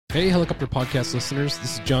Hey, Helicopter Podcast listeners,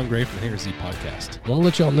 this is John Gray from the Hangar Z Podcast. I want to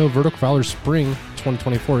let y'all know Vertical Valor's Spring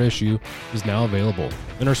 2024 issue is now available.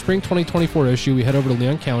 In our Spring 2024 issue, we head over to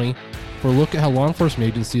Leon County for a look at how law enforcement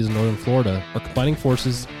agencies in Northern Florida are combining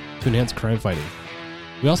forces to enhance crime fighting.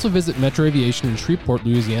 We also visit Metro Aviation in Shreveport,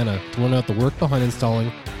 Louisiana to learn about the work behind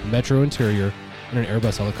installing a Metro interior in an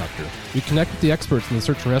Airbus helicopter. We connect with the experts in the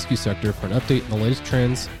search and rescue sector for an update on the latest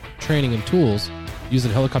trends, training, and tools used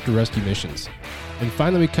in helicopter rescue missions. And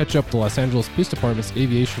finally, we catch up with the Los Angeles Police Department's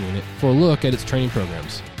aviation unit for a look at its training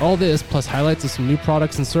programs. All this, plus highlights of some new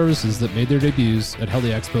products and services that made their debuts at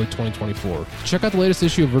Heli Expo 2024. To check out the latest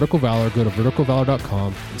issue of Vertical Valor, go to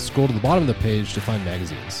verticalvalor.com and scroll to the bottom of the page to find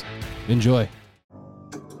magazines. Enjoy.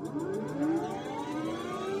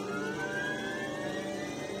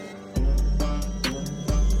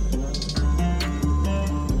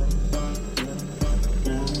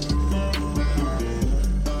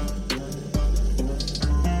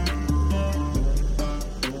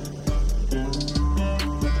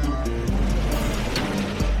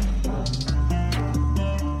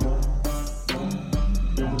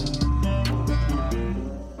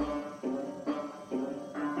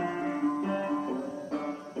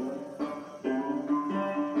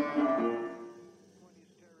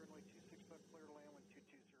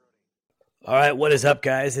 All right, what is up,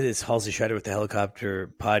 guys? It is Halsey Schreider with the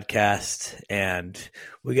Helicopter Podcast, and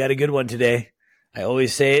we got a good one today. I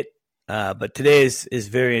always say it, but today is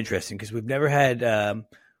very interesting because we've never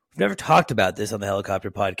talked about this on the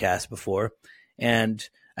Helicopter Podcast before, and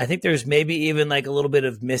I think there's maybe even like a little bit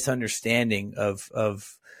of misunderstanding of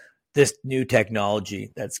this new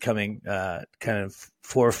technology that's coming kind of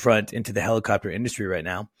forefront into the helicopter industry right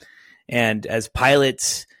now. And as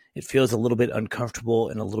pilots, it feels a little bit uncomfortable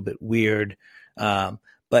and a little bit weird.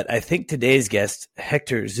 But I think today's guest,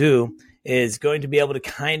 Hector Zhu, is going to be able to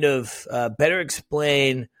kind of better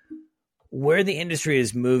explain where the industry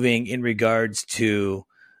is moving in regards to,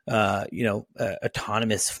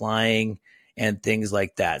 autonomous flying and things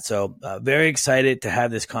like that. So very excited to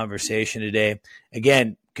have this conversation today.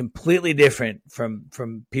 Again, completely different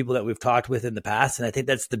from people that we've talked with in the past. And I think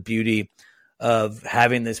that's the beauty of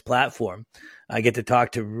having this platform. I get to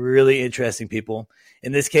talk to really interesting people.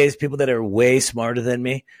 In this case, people that are way smarter than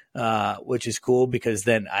me, which is cool because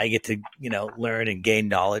then I get to, learn and gain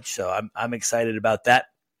knowledge. So I'm excited about that.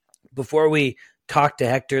 Before we talk to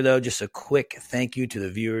Hector, though, just a quick thank you to the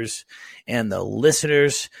viewers and the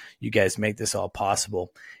listeners. You guys make this all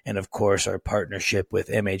possible. And of course, our partnership with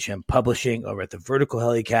MHM Publishing over at the Vertical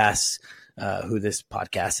Helicasts, who this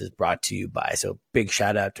podcast is brought to you by. So big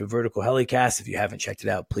shout out to Vertical Helicast. If you haven't checked it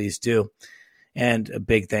out, please do. And a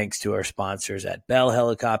big thanks to our sponsors at Bell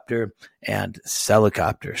Helicopter and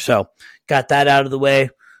Celicopter. So got that out of the way.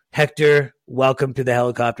 Hector, welcome to the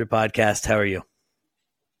Helicopter Podcast. How are you?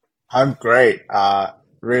 I'm great.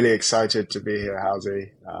 Really excited to be here,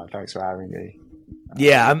 Halsey. Thanks for having me.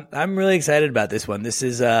 Yeah, I'm really excited about this one. This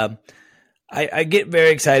is I get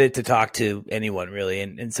very excited to talk to anyone, really.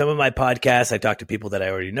 And in some of my podcasts, I talk to people that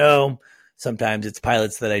I already know. Sometimes it's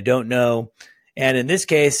pilots that I don't know. And in this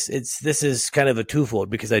case, this is kind of a twofold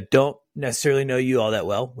because I don't necessarily know you all that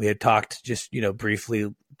well. We had talked just, briefly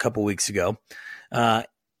a couple weeks ago.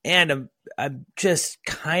 And I'm just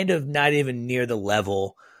kind of not even near the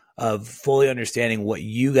level of fully understanding what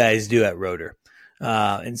you guys do at Rotor.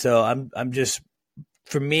 And so I'm just,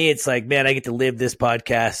 for me, it's like, man, I get to live this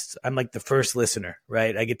podcast. I'm like the first listener,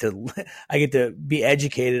 right? I get to be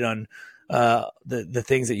educated on the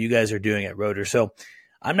things that you guys are doing at Rotor. So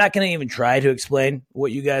I'm not going to even try to explain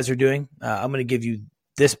what you guys are doing. I'm going to give you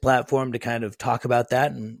this platform to kind of talk about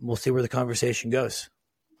that, and we'll see where the conversation goes.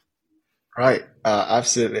 Right.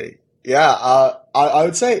 Absolutely. Yeah. I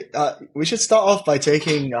would say we should start off by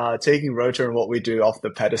taking Rotor and what we do off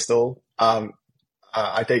the pedestal.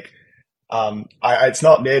 I think it's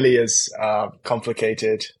not nearly as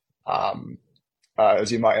complicated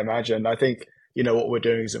as you might imagine. I think what we're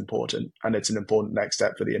doing is important, and it's an important next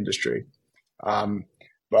step for the industry.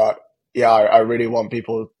 But yeah, I really want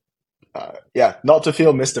people, not to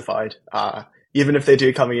feel mystified. Even if they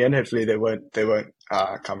do coming in, hopefully they won't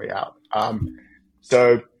coming out. I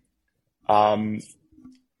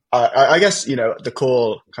guess, the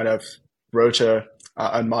core kind of Rotor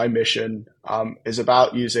and my mission is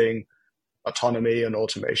about using autonomy and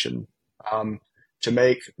automation to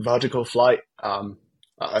make vertical flight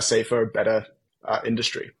a safer, better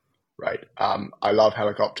industry, right? I love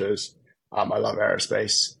helicopters. I love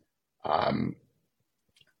aerospace.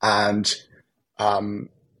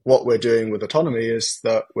 What we're doing with autonomy is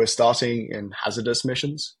that we're starting in hazardous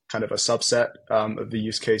missions, kind of a subset of the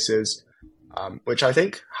use cases, which I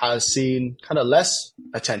think has seen kind of less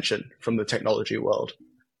attention from the technology world.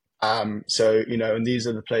 So, and these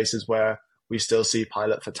are the places where we still see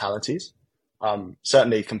pilot fatalities,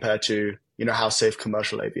 certainly compared to, how safe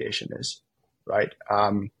commercial aviation is, right?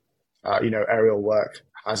 Aerial work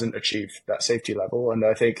hasn't achieved that safety level. And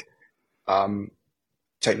I think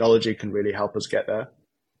technology can really help us get there.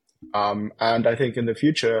 And I think in the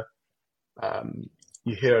future,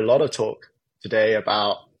 you hear a lot of talk today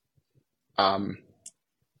about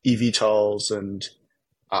eVTOLs and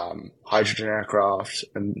hydrogen aircraft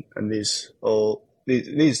and these, those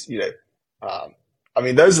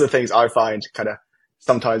are the things I find kind of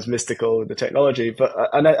sometimes mystical with the technology. But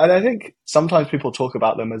and I think sometimes people talk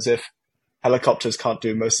about them as if helicopters can't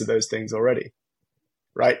do most of those things already,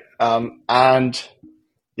 right? And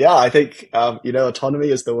yeah, I think autonomy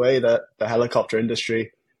is the way that the helicopter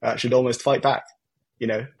industry should almost fight back,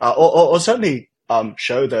 or certainly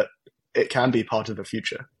show that it can be part of the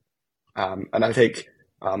future. And I think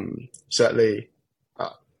certainly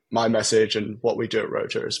my message and what we do at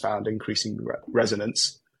Rotor has found increasing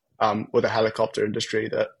resonance with a helicopter industry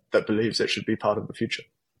that believes it should be part of the future.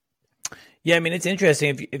 Yeah, I mean, it's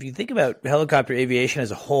interesting. If you think about helicopter aviation as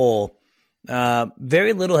a whole,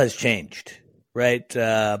 very little has changed, right?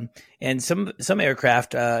 And some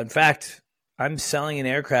aircraft, in fact, I'm selling an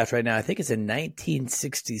aircraft right now. I think it's a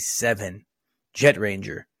 1967 Jet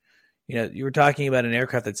Ranger. You were talking about an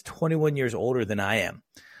aircraft that's 21 years older than I am.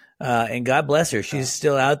 And God bless her. She's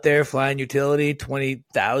still out there flying utility,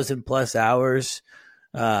 20,000 plus hours.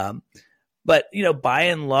 But, by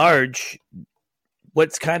and large,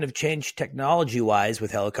 what's kind of changed technology-wise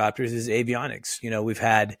with helicopters is avionics. We've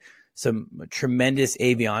had some tremendous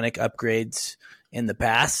avionic upgrades in the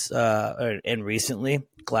past and recently,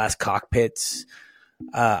 glass cockpits.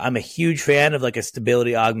 I'm a huge fan of like a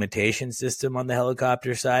stability augmentation system on the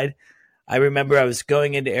helicopter side. I remember I was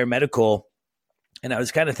going into air medical and I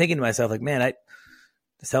was kind of thinking to myself, like, man,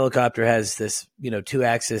 this helicopter has this,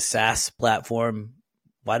 2-axis SAS platform.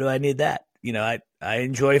 Why do I need that? I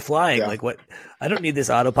enjoy flying. Yeah. Like what? I don't need this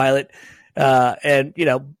autopilot. And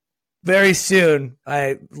very soon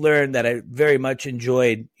I learned that I very much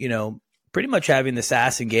enjoyed, pretty much having the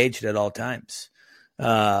SAS engaged at all times.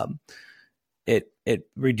 It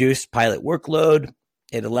reduced pilot workload.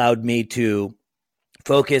 It allowed me to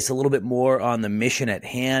focus a little bit more on the mission at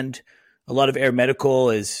hand. A lot of air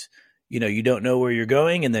medical is, you don't know where you're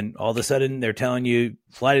going, and then all of a sudden they're telling you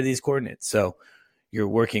fly to these coordinates. So you're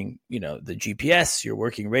working, the GPS, you're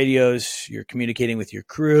working radios, you're communicating with your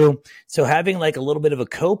crew. So having like a little bit of a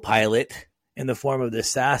co-pilot in the form of the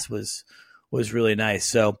SAS was really nice.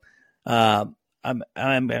 So I'm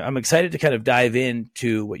excited to kind of dive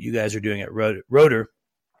into what you guys are doing at Rotor.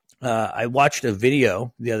 I watched a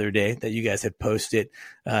video the other day that you guys had posted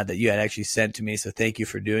that you had actually sent to me. So thank you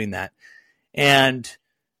for doing that. And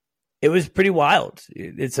it was pretty wild.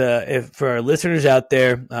 It's for our listeners out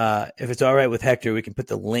there, if it's all right with Hector, we can put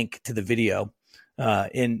the link to the video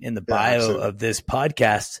in the bio of this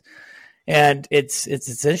podcast. And it's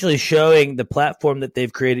essentially showing the platform that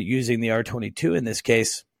they've created using the R-22 in this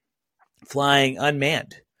case, flying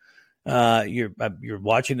unmanned. You're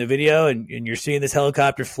watching the video and you're seeing this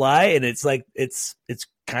helicopter fly, and it's like it's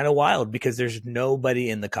kind of wild because there's nobody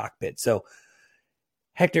in the cockpit. So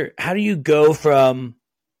Hector, how do you go from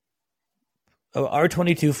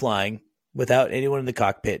R-22 flying without anyone in the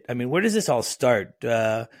cockpit? I mean, where does this all start?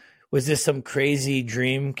 Was this some crazy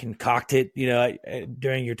dream concocted,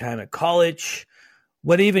 during your time at college?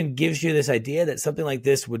 What even gives you this idea that something like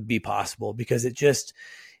this would be possible? Because it's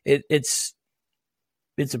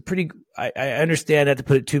a pretty, I understand not to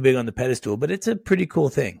put it too big on the pedestal, but it's a pretty cool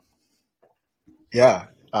thing. Yeah.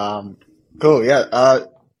 Cool. Yeah.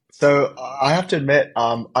 So I have to admit,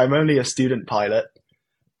 I'm only a student pilot.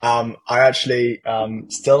 I actually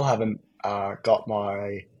still haven't got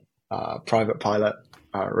my private pilot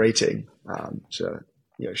rating. So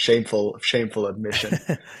shameful admission.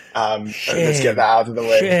 Let's get that out of the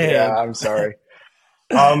way. Shame. Yeah, I'm sorry.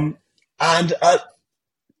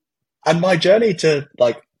 And my journey to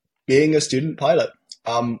like being a student pilot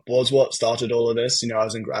was what started all of this. I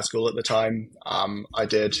was in grad school at the time. I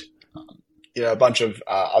did a bunch of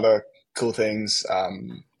other cool things.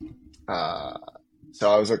 So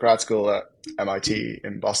I was at grad school at MIT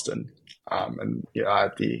in Boston, and I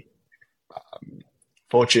had the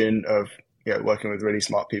fortune of working with really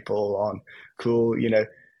smart people on cool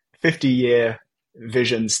 50-year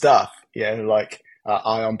vision stuff, like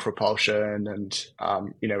ion propulsion and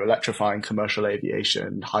electrifying commercial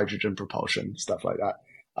aviation, hydrogen propulsion, stuff like that.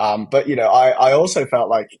 But I also felt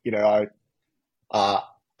like I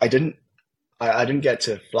I didn't get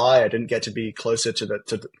to fly. I didn't get to be closer to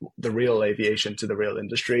the real aviation, to the real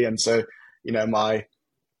industry. And so, my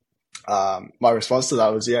response to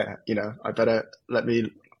that was, I better let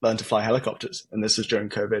me learn to fly helicopters. And this was during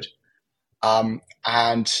COVID.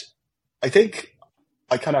 And I think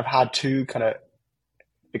I kind of had two kind of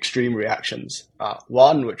extreme reactions.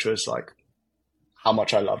 One, which was like how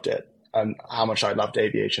much I loved it and how much I loved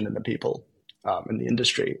aviation and the people in the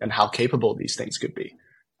industry and how capable these things could be,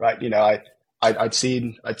 right? I'd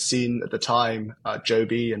seen at the time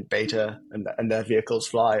Joby and Beta and their vehicles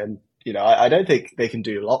fly, and I don't think they can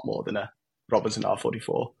do a lot more than a Robinson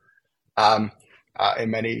R44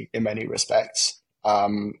 in many respects.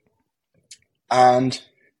 But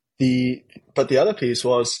the other piece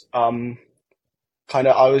was I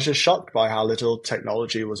was just shocked by how little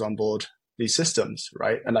technology was on board these systems,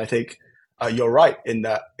 right? And I think you're right in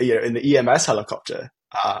that, in the EMS helicopter,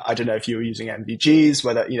 I don't know if you were using MVGs,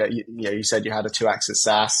 whether, you said you had a 2-axis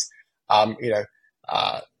SAS,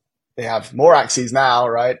 they have more axes now,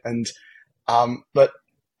 right? And, but,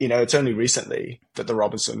 it's only recently that the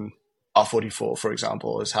Robinson R44, for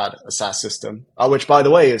example, has had a SAS system, which, by the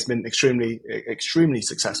way, has been extremely, extremely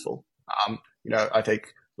successful. I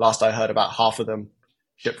think last I heard, about half of them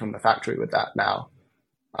ship from the factory with that now.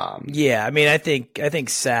 Yeah, I mean, I think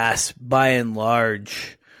SAS, by and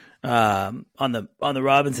large, on the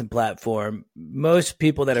Robinson platform, most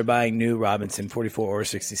people that are buying new Robinson 44 or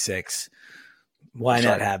 66, why That's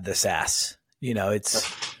not right. have the SAS?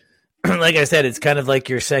 It's like I said, it's kind of like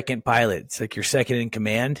your second pilot. It's like your second in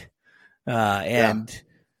command.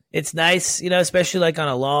 It's nice, especially like on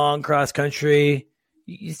a long cross country,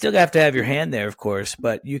 you still have to have your hand there, of course,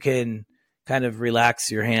 but you can kind of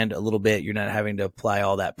relax your hand a little bit. You're not having to apply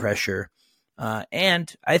all that pressure.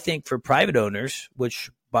 And I think for private owners,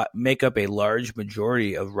 which make up a large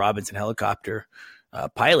majority of Robinson helicopter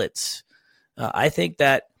pilots, I think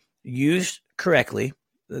that used correctly,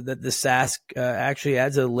 that the SAS actually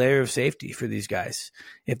adds a layer of safety for these guys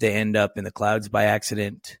if they end up in the clouds by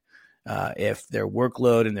accident. If their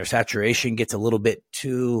workload and their saturation gets a little bit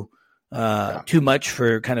too much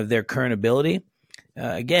for kind of their current ability,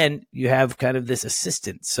 again, you have kind of this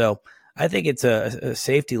assistance. So I think it's a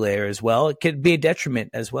safety layer as well. It could be a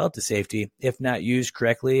detriment as well to safety if not used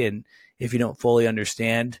correctly and if you don't fully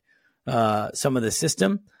understand some of the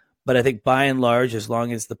system. But I think by and large, as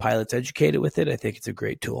long as the pilot's educated with it, I think it's a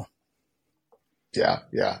great tool. Yeah.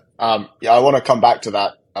 I want to come back to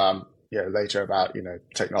that later about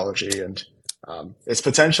technology and its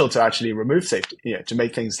potential to actually remove safety, to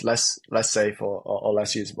make things less safe or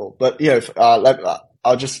less usable. But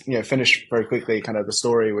I'll just finish very quickly kind of the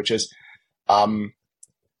story, which is for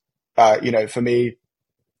me,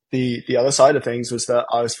 the other side of things was that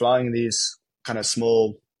I was flying these kind of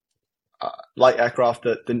small light aircraft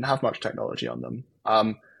that didn't have much technology on them,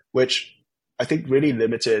 which I think really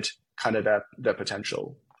limited kind of their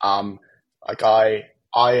potential. I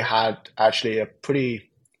had actually a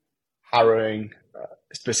pretty harrowing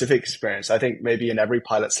specific experience. I think maybe in every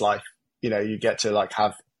pilot's life, you get to like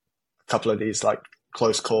have a couple of these like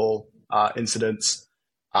close call incidents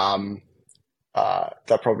that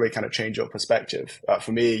probably kind of change your perspective.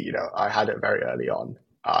 For me, I had it very early on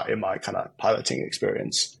in my kind of piloting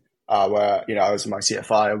experience, where I was in my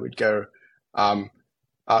CFI and we'd go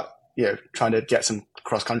trying to get some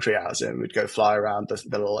cross country hours in. We'd go fly around the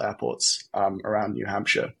little airports around New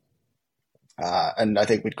Hampshire. And I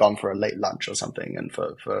think we'd gone for a late lunch or something. And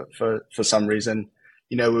for some reason,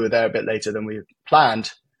 we were there a bit later than we had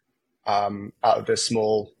planned, out of this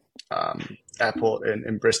small airport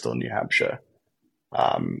in Bristol, New Hampshire.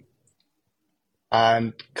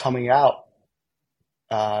 And coming out,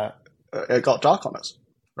 it got dark on us,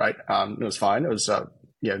 right? It was fine. It was,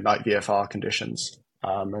 night VFR conditions.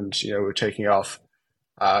 And, we're taking off,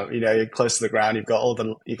 you're close to the ground. You've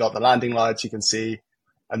got the landing lights you can see.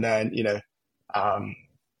 And then,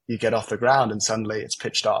 you get off the ground and suddenly it's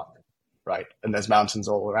pitch dark, right? And there's mountains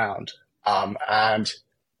all around.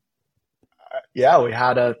 We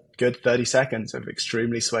had a good 30 seconds of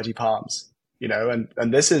extremely sweaty palms,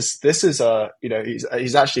 and this is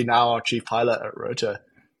he's actually now our chief pilot at Rotor.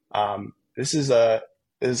 This is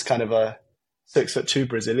kind of a 6'2"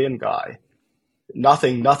 Brazilian guy.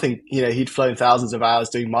 Nothing, he'd flown thousands of hours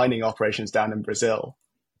doing mining operations down in Brazil.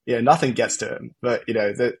 Nothing gets to him, but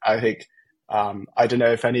I think, I don't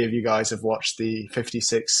know if any of you guys have watched the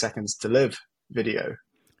 56 seconds to live video.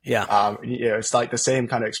 Yeah. It's like the same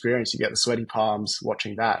kind of experience. You get the sweaty palms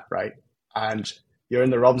watching that, right? And you're in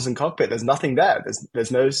the Robinson cockpit. There's nothing there.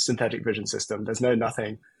 There's no synthetic vision system. There's no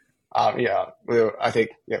nothing. I think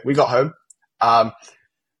we got home.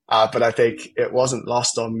 But I think it wasn't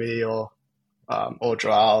lost on me or or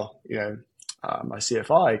Joao, my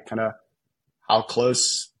CFI, kind of how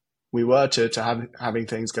close we were to having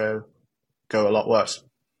things go a lot worse.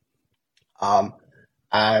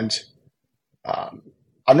 And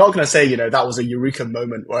I'm not going to say, that was a eureka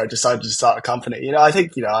moment where I decided to start a company. I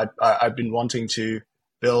think, I've been wanting to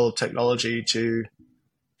build technology to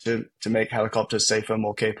make helicopters safer,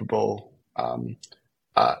 more capable, for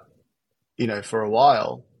a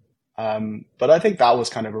while. But I think that was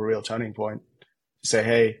kind of a real turning point to say,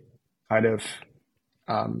 hey, kind of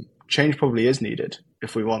change probably is needed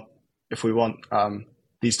if we want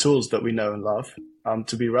these tools that we know and love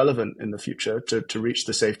to be relevant in the future, to reach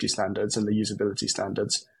the safety standards and the usability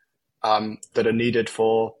standards that are needed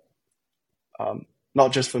for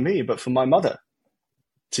not just for me, but for my mother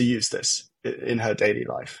to use this in her daily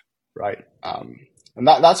life, right? And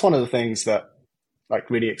that's one of the things that like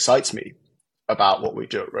really excites me about what we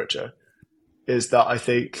do at Rotor, is that I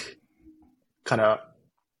think kind of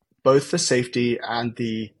both the safety and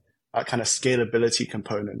the kind of scalability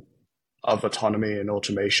component of autonomy and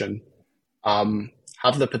automation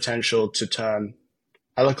have the potential to turn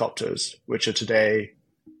helicopters, which are today,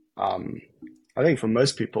 I think for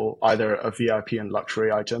most people, either a VIP and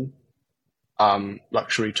luxury item,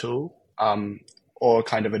 luxury tool, or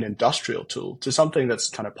kind of an industrial tool, to something that's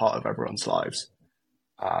kind of part of everyone's lives.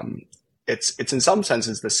 It's in some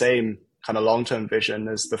senses the same kind of long-term vision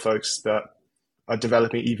as the folks that are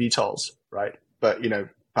developing eVTOLs, right? But,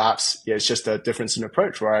 perhaps it's just a difference in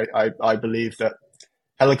approach where I believe that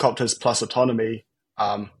helicopters plus autonomy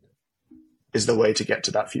is the way to get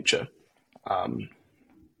to that future,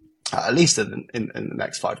 at least in the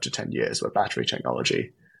next 5 to 10 years, where battery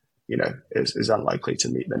technology, is unlikely to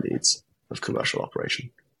meet the needs of commercial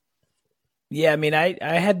operation. Yeah, I mean, I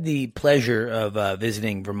had the pleasure of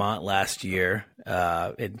visiting Vermont last year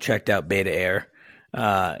and checked out Beta Air.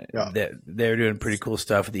 They're doing pretty cool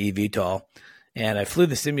stuff with the eVTOL. And I flew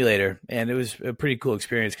the simulator, and it was a pretty cool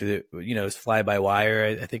experience because it was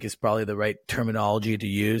fly-by-wire. I think is probably the right terminology to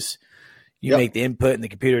use. You make the input, and the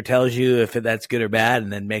computer tells you if that's good or bad,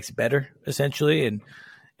 and then makes it better, essentially.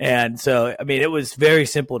 And so, I mean, it was very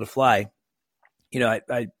simple to fly.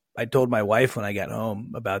 I told my wife when I got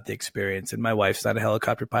home about the experience, and my wife's not a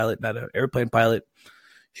helicopter pilot, not an airplane pilot.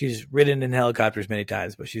 She's ridden in helicopters many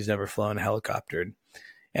times, but she's never flown a helicopter.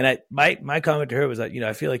 And my comment to her was that,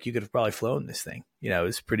 I feel like you could have probably flown this thing. It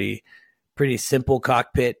was pretty simple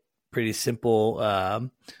cockpit, pretty simple,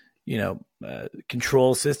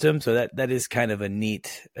 control system. So that is kind of a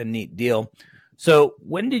neat deal. So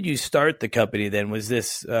when did you start the company then? Was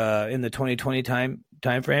this in the 2020 time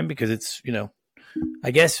frame? Because it's,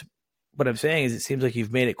 I guess what I'm saying is it seems like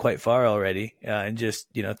you've made it quite far already in just,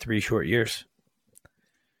 3 short years.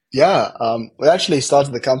 Yeah. We actually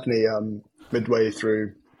started the company midway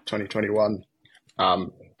through 2021.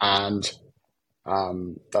 And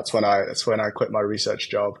that's when I quit my research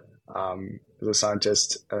job as a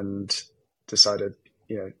scientist and decided,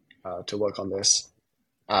 to work on this.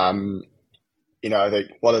 I think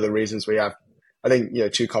one of the reasons we have,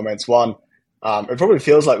 2 comments. One, it probably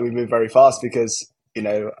feels like we move very fast because,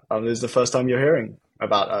 this is the first time you're hearing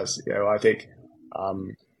about us. I think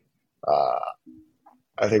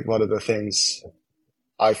one of the things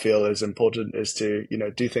I feel is important is to,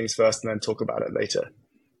 do things first and then talk about it later,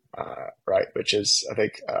 right? Which is, I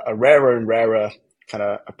think, a rarer and rarer kind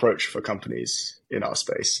of approach for companies in our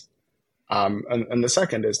space. And the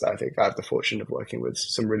second is that I think I have the fortune of working with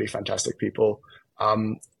some really fantastic people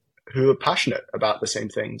who are passionate about the same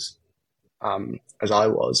things as I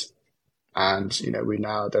was. And, there are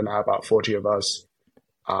now about 40 of us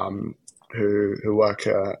who work,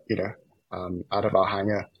 out of our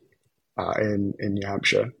hangar in New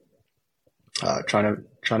Hampshire, trying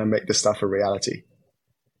to make this stuff a reality.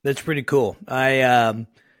 That's pretty cool. I,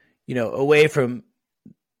 away from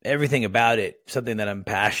everything about it, something that I'm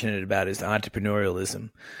passionate about is entrepreneurialism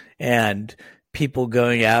and people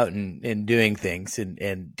going out and doing things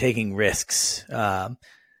and taking risks,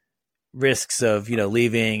 risks of,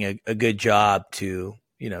 leaving a good job to,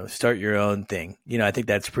 start your own thing. I think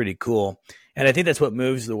that's pretty cool. And I think that's what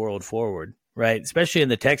moves the world forward, right? Especially in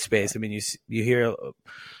the tech space. I mean, you hear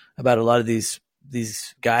about a lot of these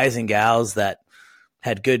guys and gals that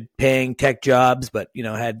had good paying tech jobs, but,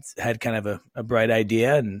 had kind of a bright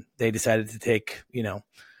idea, and they decided to take,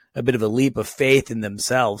 a bit of a leap of faith in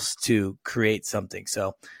themselves to create something.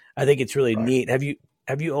 So I think it's really neat. Have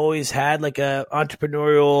you always had like a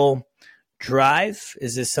entrepreneurial drive?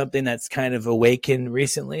 Is this something that's kind of awakened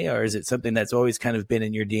recently, or is it something that's always kind of been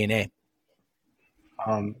in your DNA?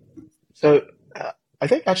 So I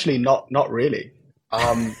think actually not really.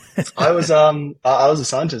 I was a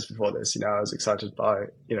scientist before this. I was excited by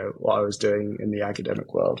what I was doing in the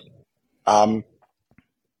academic world. Um,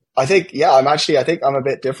 I think, yeah, I think I'm a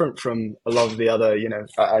bit different from a lot of the other,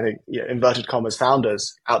 I think inverted commas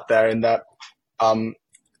founders out there in that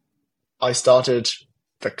I started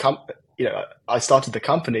I started the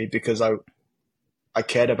company because I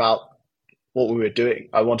cared about what we were doing.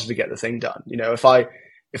 I wanted to get the thing done. If I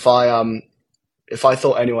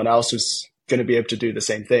thought anyone else was going to be able to do the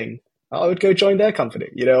same thing, I would go join their company,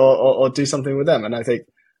 or do something with them. And I think,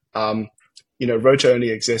 Roto only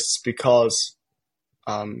exists because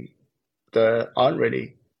there aren't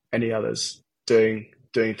really any others doing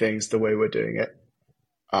things the way we're doing it.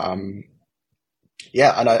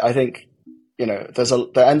 Yeah, and I think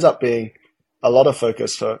there ends up being a lot of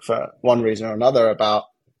focus for one reason or another about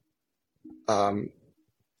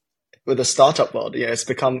with the startup world. It's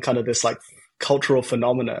become kind of this like cultural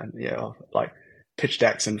phenomenon, like pitch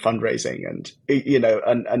decks and fundraising, and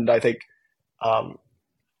and I think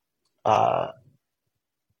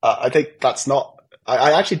I think that's not.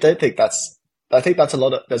 I actually don't think that's. I think that's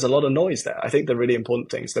there's a lot of noise there. I think the really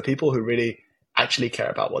important things, the people who really actually care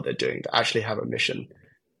about what they're doing, that actually have a mission,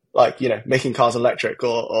 like, making cars electric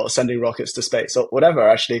or sending rockets to space or whatever.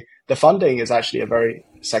 Actually, the funding is actually a very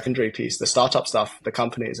secondary piece. The startup stuff, the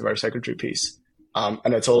company is a very secondary piece.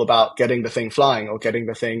 And it's all about getting the thing flying or getting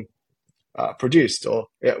the thing produced or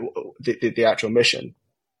the actual mission.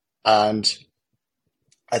 And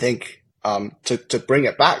I think to bring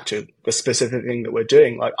it back to the specific thing that we're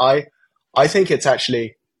doing, like I think it's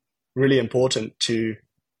actually really important to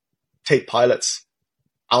take pilots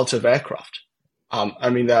out of aircraft. I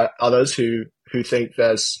mean, there are those who think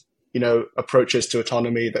there's approaches to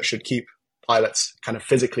autonomy that should keep pilots kind of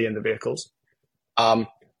physically in the vehicles.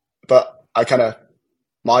 But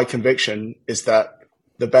my conviction is that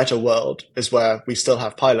the better world is where we still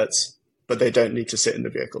have pilots, but they don't need to sit in the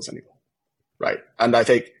vehicles anymore, right? And I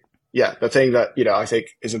think, yeah, the thing that I think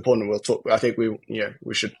is important, we'll talk. I think we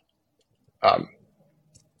should kind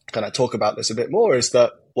of talk about this a bit more. Is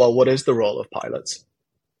that, well, what is the role of pilots?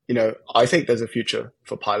 I think there's a future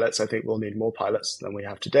for pilots. I think we'll need more pilots than we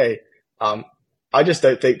have today. I just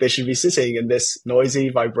don't think they should be sitting in this noisy,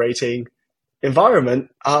 vibrating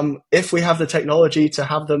environment if we have the technology to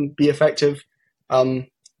have them be effective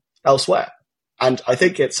elsewhere. And I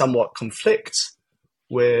think it somewhat conflicts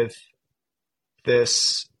with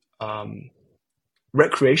this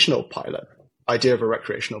recreational pilot idea of a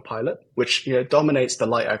recreational pilot, which dominates the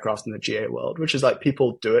light aircraft in the GA world, which is like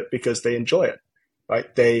people do it because they enjoy it, right?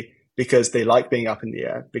 Because they like being up in the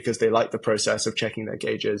air, because they like the process of checking their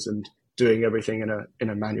gauges and doing everything in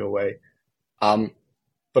a manual way.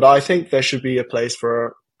 But I think there should be a place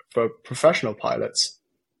for professional pilots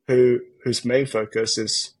whose main focus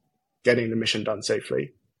is getting the mission done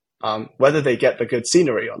safely, whether they get the good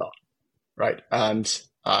scenery or not, right? And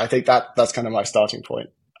I think that's kind of my starting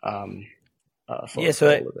point. For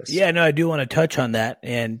all of this. I do want to touch on that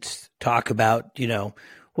and talk about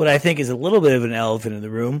what I think is a little bit of an elephant in the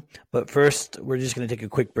room. But first, we're just going to take a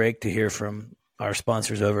quick break to hear from our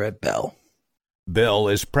sponsors over at Bell. Bell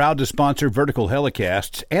is proud to sponsor Vertical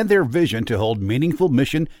Helicasts and their vision to hold meaningful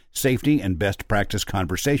mission, safety, and best practice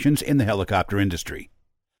conversations in the helicopter industry.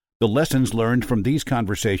 The lessons learned from these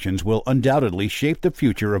conversations will undoubtedly shape the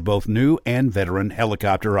future of both new and veteran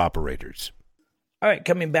helicopter operators. All right,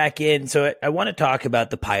 coming back in. So I want to talk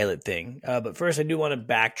about the pilot thing. But first, I do want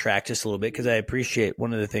to backtrack just a little bit because I appreciate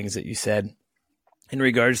one of the things that you said in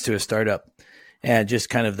regards to a startup and just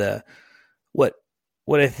kind of what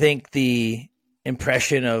I think the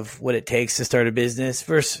impression of what it takes to start a business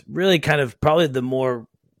versus really kind of probably the more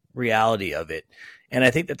reality of it. And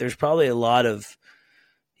I think that there's probably a lot of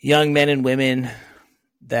young men and women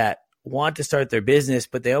that want to start their business,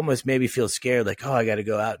 but they almost maybe feel scared, like, oh, I got to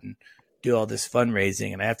go out and do all this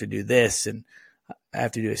fundraising and I have to do this and I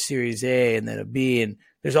have to do a Series A and then a B, and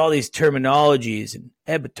there's all these terminologies and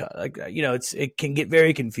EBITDA. Like, it can get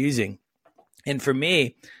very confusing. And for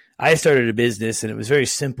me, I started a business and it was very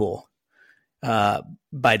simple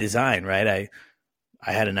by design, right?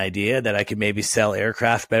 I had an idea that I could maybe sell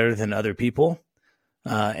aircraft better than other people.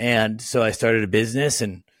 And so I started a business,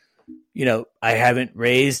 and I haven't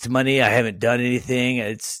raised money. I haven't done anything.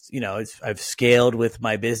 I've scaled with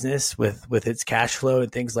my business with its cash flow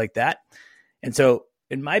and things like that. And so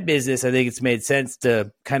in my business, I think it's made sense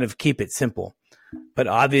to kind of keep it simple. But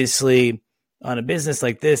obviously on a business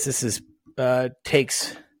like this is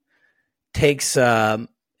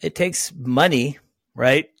it takes money,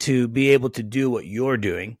 right, to be able to do what you're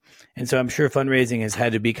doing. And so I'm sure fundraising has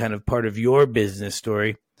had to be kind of part of your business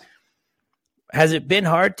story. has it been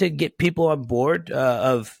hard to get people on board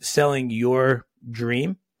of selling your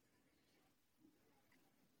dream?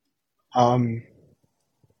 I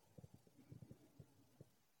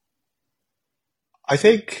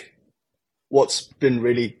think what's been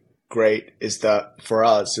really great is that for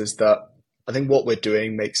us is that I think what we're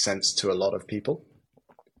doing makes sense to a lot of people.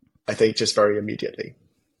 I think just very immediately,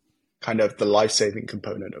 kind of the life-saving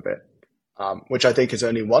component of it, which I think is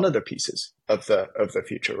only one of the pieces of the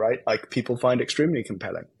future, right? Like people find extremely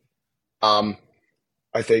compelling. I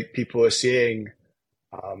think people are seeing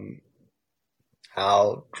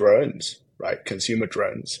how drones, right, consumer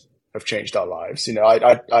drones, have changed our lives.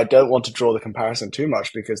 I don't want to draw the comparison too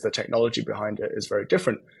much because the technology behind it is very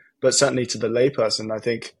different. But certainly to the layperson, I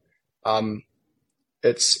think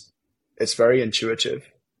it's very intuitive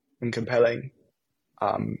and compelling.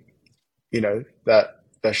 That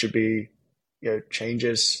there should be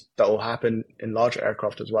changes that will happen in larger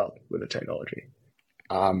aircraft as well with the technology.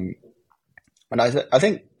 And I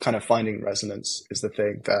think kind of finding resonance is the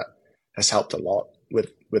thing that has helped a lot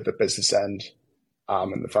with the business end.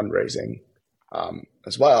 And the fundraising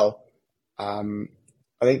as well. I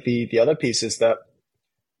think the other piece is that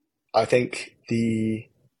I think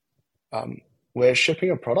we're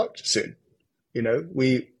shipping a product soon.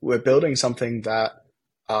 We're building something that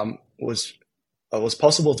was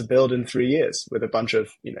possible to build in 3 years with a bunch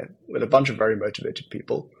of very motivated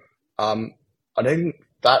people. I think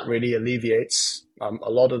that really alleviates a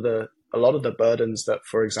lot of the burdens that,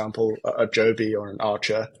 for example, a Joby or an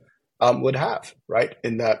Archer would have, right?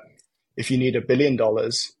 In that if you need $1 billion or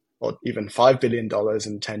even $5 billion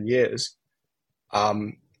in 10 years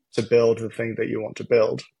to build the thing that you want to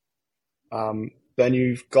build, then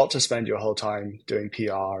you've got to spend your whole time doing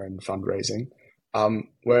PR and fundraising.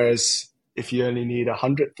 Whereas if you only need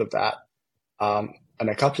 100th of that in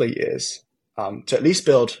a couple of years to at least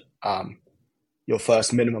build your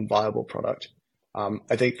first minimum viable product,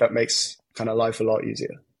 I think that makes kind of life a lot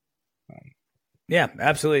easier. Yeah,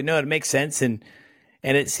 absolutely. No, it makes sense. And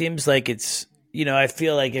it seems like it's, I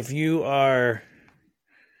feel like if you are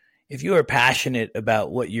passionate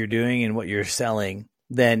about what you're doing and what you're selling,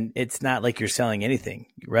 then it's not like you're selling anything,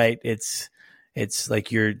 right? It's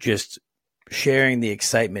like you're just sharing the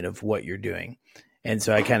excitement of what you're doing. And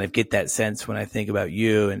so I kind of get that sense when I think about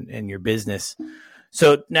you and your business.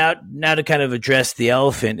 So now to kind of address the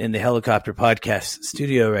elephant in the Helicopter Podcast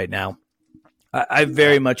studio right now, I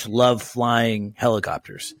very much love flying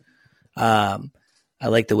helicopters. I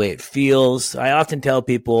like the way it feels. I often tell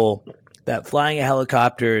people that flying a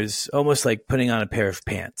helicopter is almost like putting on a pair of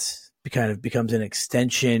pants. It kind of becomes an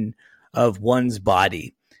extension of one's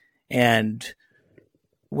body. And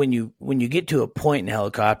when you get to a point in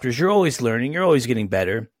helicopters, you're always learning, you're always getting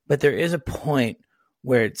better. But there is a point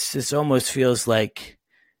where it's just almost feels like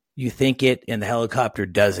you think it and the helicopter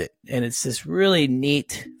does it. And it's this really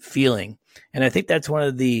neat feeling. And I think that's one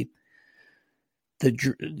of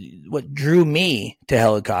what drew me to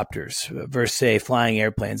helicopters versus, say, flying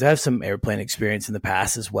airplanes. I have some airplane experience in the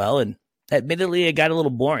past as well. And admittedly, it got a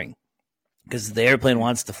little boring because the airplane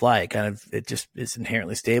wants to fly. It just is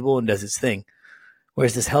inherently stable and does its thing.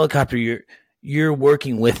 Whereas this helicopter, you're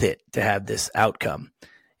working with it to have this outcome.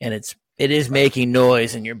 And it is making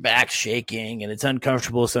noise and your back's shaking and it's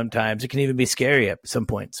uncomfortable sometimes. It can even be scary at some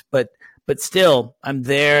points. But still, I'm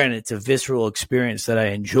there and it's a visceral experience that I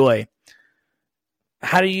enjoy.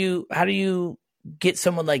 How do you get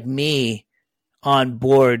someone like me on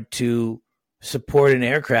board to support an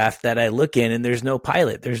aircraft that I look in and there's no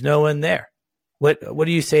pilot, there's no one there? What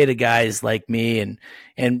do you say to guys like me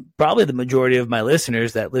and probably the majority of my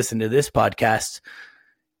listeners that listen to this podcast?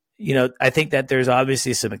 I think that there's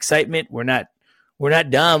obviously some excitement. We're not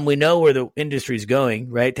dumb. We know where the industry is going,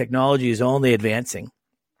 right? Technology is only advancing.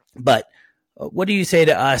 But what do you say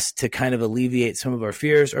to us to kind of alleviate some of our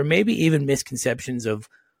fears or maybe even misconceptions of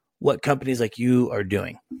what companies like you are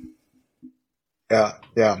doing? Yeah.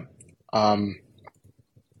 I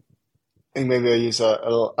think maybe I use a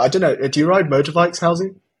little, I don't know. Do you ride motorbikes,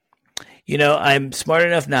 Halsey? I'm smart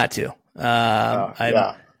enough not to.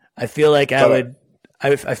 I feel like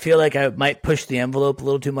I feel like I might push the envelope a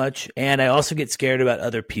little too much. And I also get scared about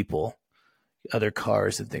other people, other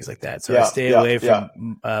cars and things like that. So I stay away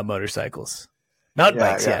from motorcycles. Mountain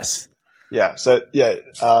bikes, yes. Yeah. So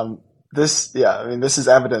this is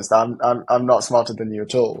evidence that I'm not smarter than you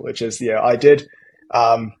at all, which is, I did,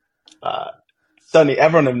 certainly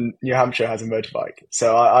everyone in New Hampshire has a motorbike.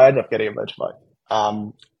 So I ended up getting a motorbike.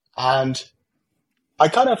 And I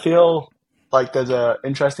kind of feel like there's an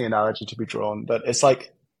interesting analogy to be drawn, but it's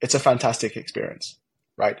a fantastic experience,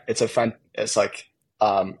 right? It's like,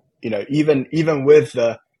 even with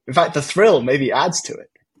the In fact, the thrill maybe adds to it,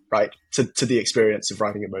 right? To the experience of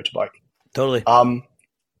riding a motorbike. Totally.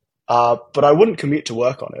 But I wouldn't commute to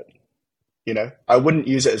work on it. I wouldn't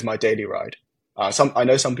use it as my daily ride. I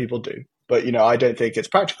know some people do, but I don't think it's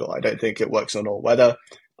practical. I don't think it works on all weather.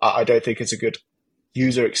 I don't think it's a good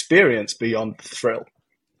user experience beyond the thrill.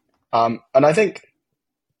 And I think,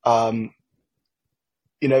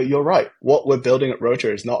 you're right. What we're building at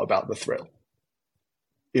Rotor is not about the thrill.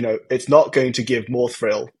 It's not going to give more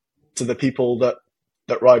thrill to the people that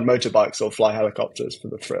ride motorbikes or fly helicopters for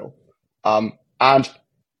the thrill. And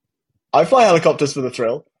I fly helicopters for the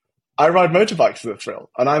thrill. I ride motorbikes for the thrill,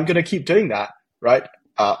 and I'm going to keep doing that, right?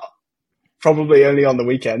 Probably only on the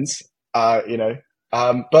weekends,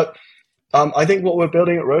 But I think what we're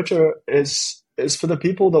building at Rotor is for the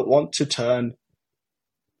people that want to turn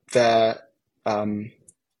their, to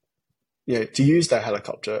use their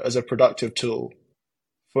helicopter as a productive tool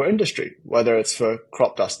for industry, whether it's for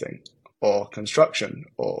crop dusting or construction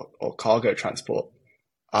or cargo transport.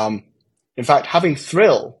 In fact, having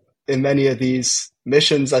thrill in many of these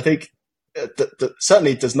missions, I think that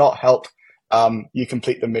certainly does not help you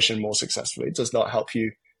complete the mission more successfully. It does not help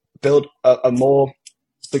you build a more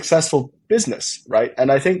successful business, right? And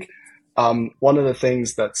I think one of the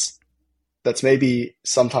things that's maybe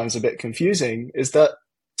sometimes a bit confusing is that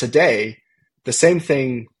today, the same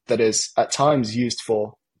thing that is at times used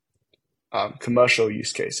for commercial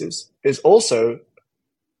use cases is also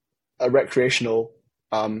a recreational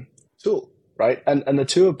tool, right? And the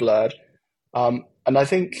two are blurred. And I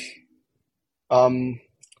think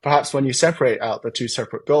perhaps when you separate out the two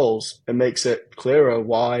separate goals, it makes it clearer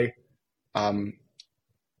why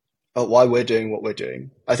we're doing what we're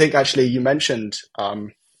doing. I think actually you mentioned,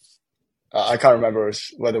 I can't remember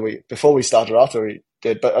whether before we started or after we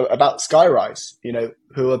did, but about Skyrise,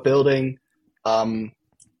 who are building,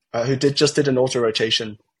 who just did an auto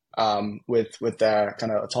rotation with their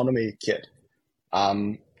kind of autonomy kit.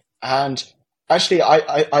 And actually,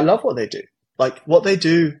 I love what they do. Like what they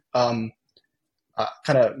do, kind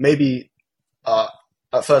of maybe at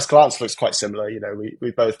first glance looks quite similar.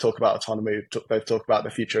 We both talk about autonomy, we both talk about the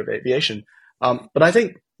future of aviation. But I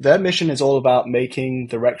think their mission is all about making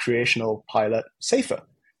the recreational pilot safer.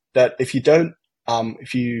 That if you don't,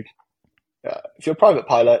 if you're a private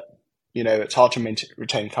pilot, it's hard to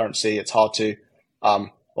retain currency. It's hard to,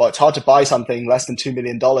 it's hard to buy something less than $2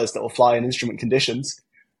 million that will fly in instrument conditions,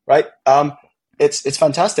 right? It's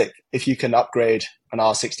fantastic if you can upgrade an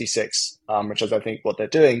R66, which is I think what they're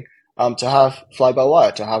doing, to have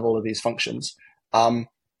fly-by-wire, to have all of these functions, so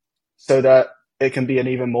that it can be an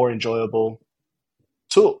even more enjoyable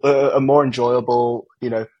tool, a more enjoyable,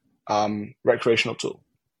 recreational tool.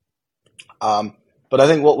 But I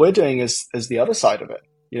think what we're doing is the other side of it.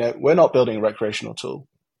 We're not building a recreational tool.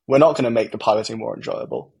 We're not going to make the piloting more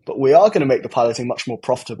enjoyable, but we are going to make the piloting much more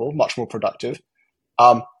profitable, much more productive,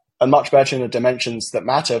 and much better in the dimensions that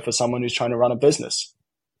matter for someone who's trying to run a business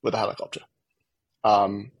with a helicopter.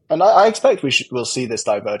 And I expect we'll see this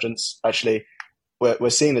divergence. Actually, we're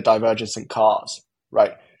seeing the divergence in cars,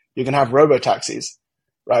 right? You can have robo-taxis,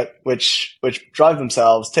 right? Which drive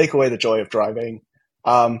themselves, take away the joy of driving,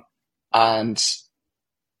 and,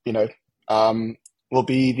 will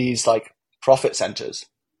be these like profit centers,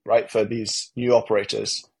 right? For these new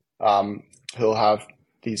operators, who'll have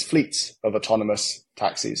these fleets of autonomous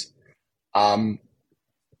taxis. And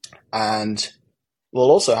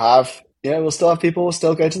we'll also have, we'll still have people who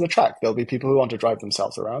still go to the track. There'll be people who want to drive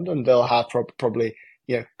themselves around, and they'll have probably,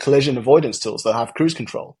 collision avoidance tools. They'll have cruise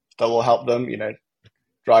control that will help them,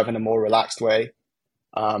 drive in a more relaxed way.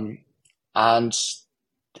 And,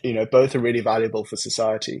 both are really valuable for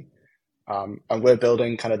society. And we're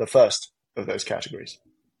building kind of the first of those categories.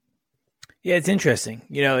 Yeah, it's interesting.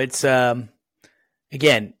 It's,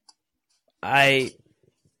 again,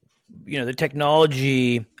 the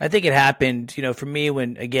technology, I think it happened, for me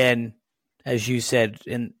when, again, as you said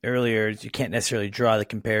earlier, you can't necessarily draw the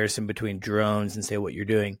comparison between drones and say what you're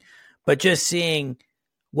doing, but just seeing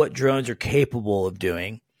what drones are capable of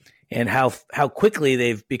doing and how quickly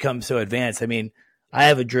they've become so advanced. I mean, I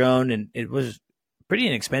have a drone and it was pretty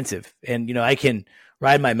inexpensive, and, I can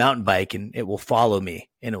ride my mountain bike and it will follow me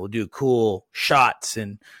and it will do cool shots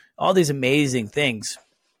and all these amazing things.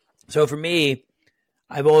 So for me,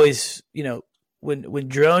 I've always, when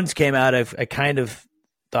drones came out, I kind of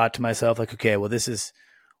thought to myself, like, okay, well,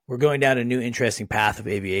 we're going down a new interesting path of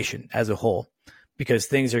aviation as a whole, because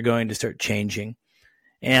things are going to start changing,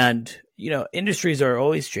 and, industries are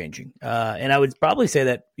always changing. And I would probably say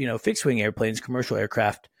that, fixed wing airplanes, commercial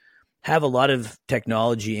aircraft, have a lot of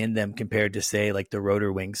technology in them compared to, say, like the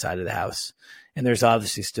rotor wing side of the house. And there's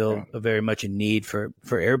obviously still very much a need for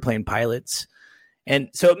airplane pilots. And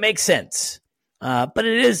so it makes sense. But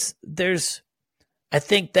I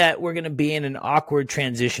think that we're going to be in an awkward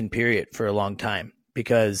transition period for a long time,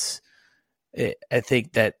 because I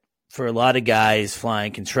think that for a lot of guys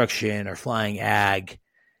flying construction or flying ag,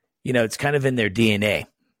 it's kind of in their DNA.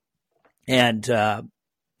 And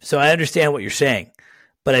so I understand what you're saying,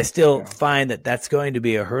 but I still find that that's going to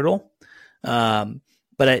be a hurdle.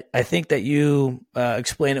 But I think that you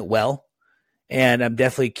explain it well. And I'm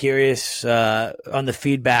definitely curious on the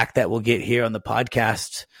feedback that we'll get here on the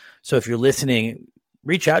podcast. So if you're listening,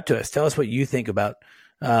 reach out to us. Tell us what you think about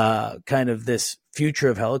kind of this future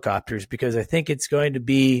of helicopters, because I think it's going to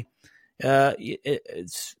be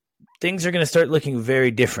things are going to start looking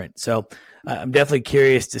very different. So I'm definitely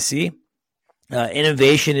curious to see.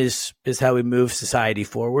 Innovation is how we move society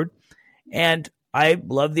forward. And I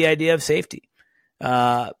love the idea of safety.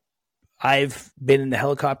 I've been in the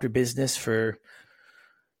helicopter business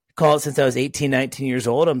since I was 18, 19 years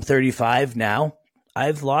old. I'm 35 now.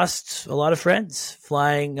 I've lost a lot of friends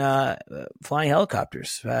flying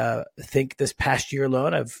helicopters. I think this past year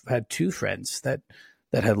alone, I've had 2 friends that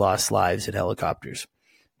had lost lives in helicopters.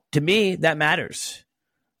 To me, that matters.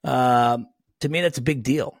 To me, that's a big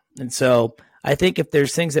deal. And so I think if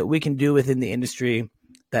there's things that we can do within the industry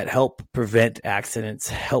that help prevent accidents,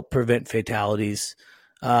 help prevent fatalities,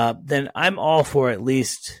 then I'm all for at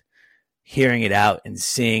least hearing it out and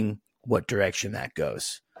seeing what direction that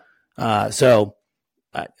goes. So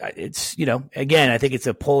it's, again, I think it's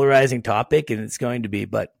a polarizing topic, and it's going to be,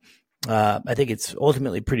 but I think it's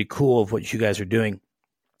ultimately pretty cool of what you guys are doing.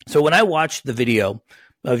 So when I watched the video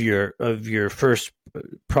of your first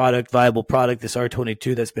viable product, this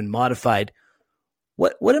R22 that's been modified,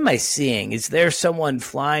 what am I seeing? Is there someone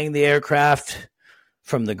flying the aircraft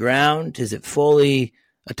from the ground? Is it fully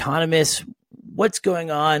autonomous? What's going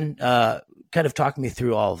on? Kind of talk me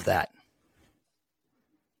through all of that.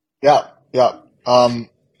 Yeah.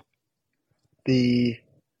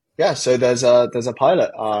 So there's a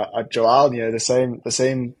pilot, Joel, the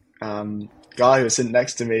same guy who was sitting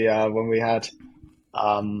next to me when we had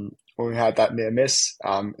that near miss,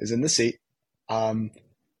 is in the seat, and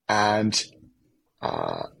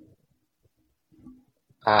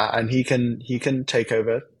he can take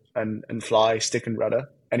over and fly stick and rudder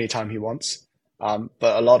anytime he wants. But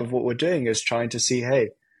a lot of what we're doing is trying to see,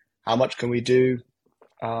 hey, how much can we do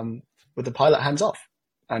with the pilot hands off?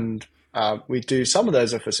 And we do some of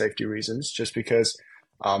those are for safety reasons, just because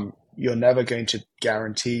you're never going to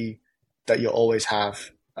guarantee that you'll always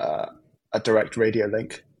have a direct radio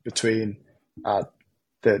link between the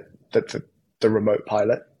remote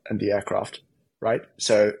pilot and the aircraft, right?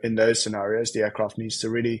 So in those scenarios, the aircraft needs to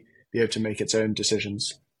really be able to make its own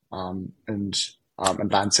decisions and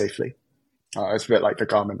land safely. It's a bit like the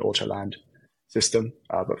Garmin Autoland system,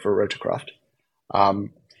 but for rotorcraft.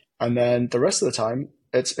 And then the rest of the time,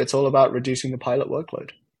 it's all about reducing the pilot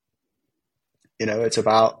workload. It's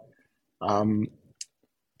about how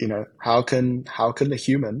can the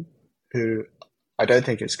human, who I don't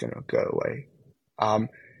think is going to go away, how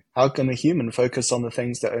can the human focus on the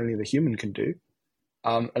things that only the human can do,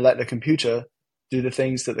 and let the computer do the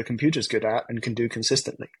things that the computer's good at and can do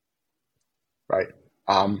consistently, right?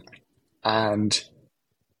 And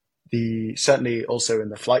certainly also in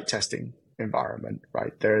the flight testing environment,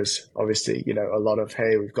 right? There's obviously, a lot of,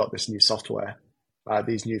 hey, we've got this new software,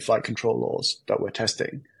 these new flight control laws that we're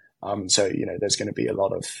testing. So, there's going to be a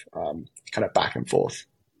lot of kind of back and forth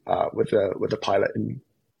with the pilot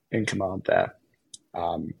in command there,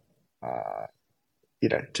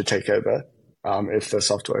 to take over if the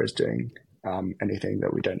software is doing anything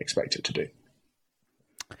that we don't expect it to do.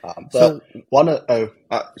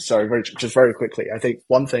 Just very quickly, I think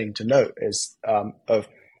one thing to note is that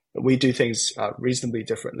we do things reasonably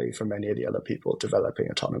differently from many of the other people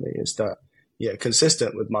developing autonomy, is that,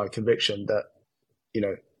 consistent with my conviction that,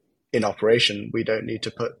 in operation, we don't need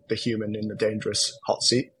to put the human in the dangerous hot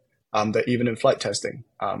seat, that even in flight testing,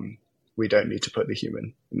 we don't need to put the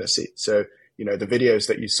human in the seat. So, the videos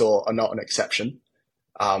that you saw are not an exception.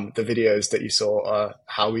 The videos that you saw are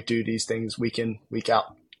how we do these things week in, week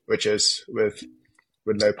out, which is with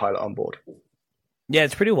no pilot on board. Yeah,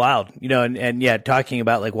 it's pretty wild, and talking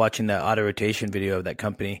about like watching the auto rotation video of that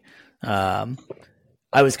company,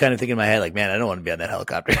 I was kind of thinking in my head, like, man, I don't want to be on that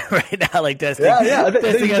helicopter right now, like testing. Yeah.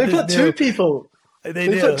 They put two people.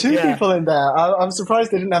 They put two people in there. I'm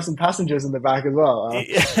surprised they didn't have some passengers in the back as well.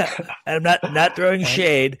 And I'm not throwing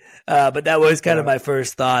shade, but that was kind of my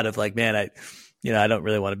first thought of like, man, I don't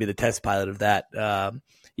really want to be the test pilot of that.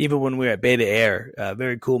 even when we were at Beta Air,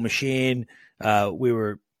 very cool machine. We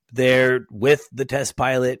were there with the test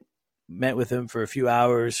pilot, met with him for a few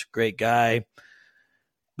hours. Great guy.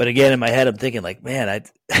 But again, in my head, I'm thinking like, man, I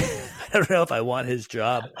don't know if I want his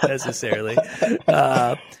job necessarily,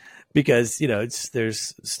 because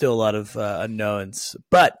there's still a lot of unknowns.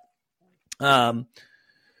 But yeah,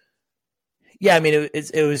 I mean,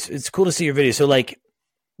 it's cool to see your video. So like,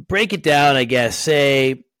 break it down, I guess.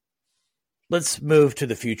 Say, let's move to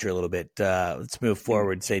the future a little bit. Let's move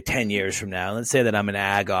forward, say 10 years from now. Let's say that I'm an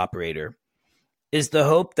ag operator. Is the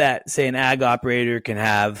hope that, say, an ag operator can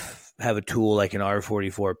have a tool like an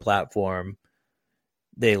R44 platform?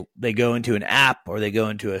 They go into an app or they go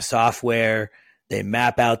into a software, they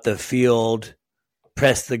map out the field,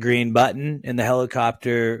 press the green button, and the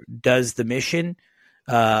helicopter does the mission?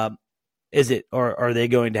 Or are they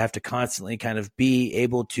going to have to constantly kind of be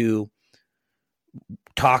able to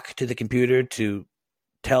talk to the computer to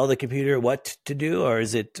tell the computer what to do? Or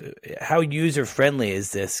is it, how user friendly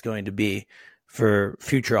is this going to be for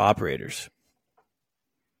future operators?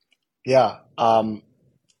 Yeah. I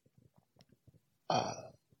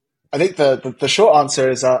think the short answer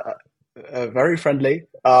is very friendly.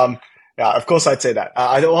 Yeah, of course I'd say that.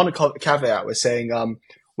 I don't want to caveat with saying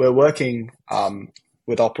we're working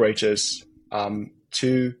with operators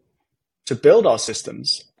to build our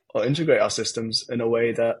systems or integrate our systems in a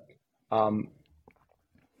way that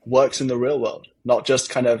works in the real world, not just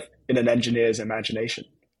kind of in an engineer's imagination,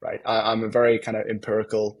 right? I'm a very kind of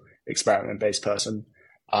empirical, experiment-based person.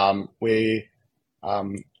 We're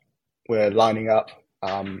lining up,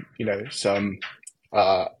 some,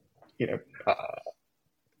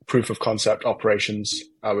 proof of concept operations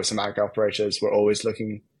with some ag operators. We're always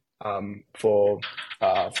looking for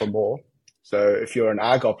more. So if you're an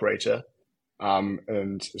ag operator,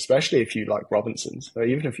 and especially if you like Robinsons, or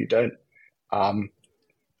even if you don't,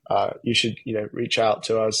 you should reach out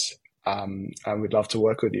to us, and we'd love to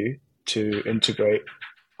work with you to integrate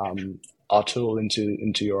our tool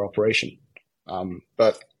into your operation.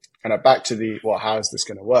 But kind of back to how is this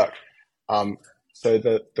going to work? So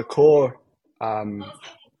the core. I'm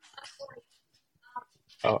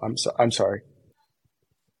sorry.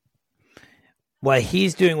 While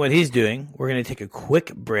he's doing what he's doing, we're going to take a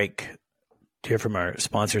quick break to hear from our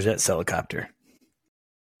sponsors at Celicopter.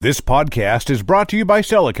 This podcast is brought to you by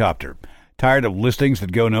Celicopter. Tired of listings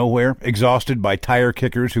that go nowhere? Exhausted by tire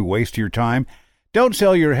kickers who waste your time? Don't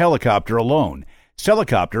sell your helicopter alone.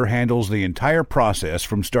 Celicopter handles the entire process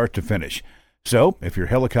from start to finish. So, if your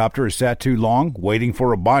helicopter is sat too long waiting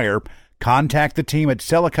for a buyer, contact the team at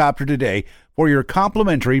Celicopter today for your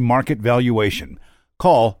complimentary market valuation.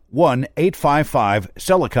 Call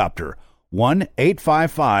 1-855-CELICOPTER,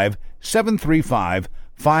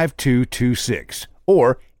 1-855-735-5226,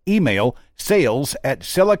 or email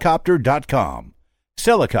sales@celicopter.com.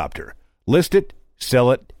 Celicopter. List it,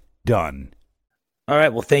 sell it, done. All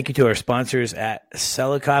right. Well, thank you to our sponsors at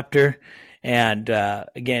Celicopter. And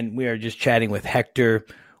again, we are just chatting with Hector.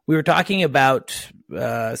 We were talking about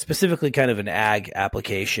specifically kind of an ag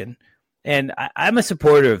application. And I'm a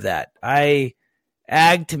supporter of that.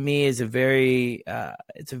 Ag to me is a very,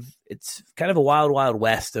 it's kind of a wild, wild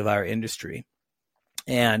west of our industry.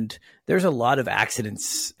 And there's a lot of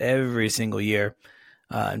accidents every single year.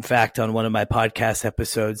 In fact, on one of my podcast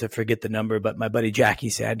episodes, I forget the number, but my buddy Jackie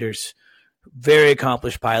Sanders, very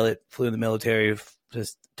accomplished pilot, flew in the military,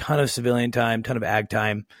 just a ton of civilian time, ton of ag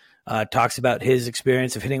time, talks about his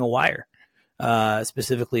experience of hitting a wire,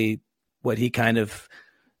 specifically what he kind of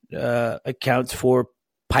accounts for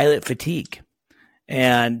pilot fatigue.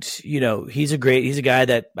 And, he's a guy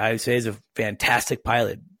that I would say is a fantastic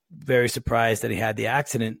pilot. Very surprised that he had the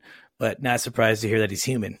accident, but not surprised to hear that he's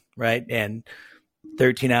human, right? And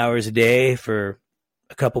 13 hours a day for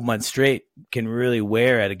a couple months straight can really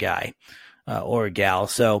wear at a guy or a gal.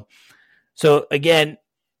 So again,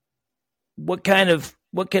 what can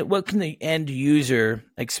the end user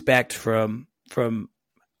expect from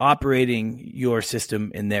operating your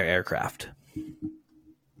system in their aircraft?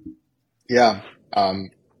 Yeah,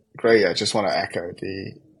 great. I just want to echo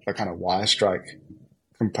the kind of wire strike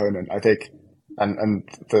component. I think, and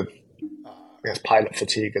the I guess pilot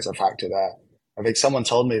fatigue is a factor there. I think someone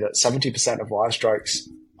told me that 70% of wire strikes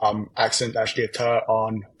accidents actually occur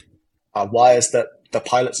on wires that the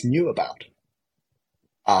pilots knew about.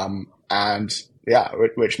 And yeah,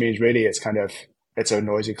 which means really it's a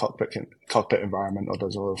noisy cockpit environment, or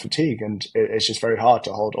there's a lot of fatigue, and it's just very hard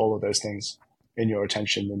to hold all of those things in your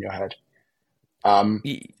attention, in your head. Most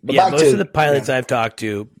of the pilots I've talked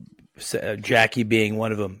to, Jackie being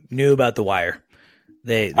one of them, knew about the wire.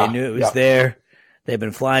 They knew it was there. They've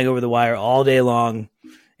been flying over the wire all day long.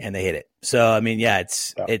 and they hit it. So, I mean, yeah,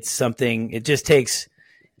 it's something, it just takes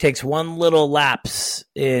one little lapse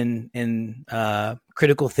in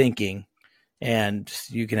critical thinking, and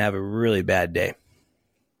you can have a really bad day.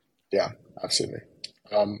 Yeah, absolutely.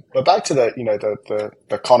 But back to the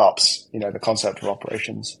ConOps, the concept of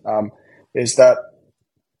operations, is that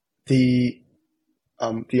the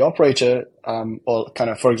operator, or kind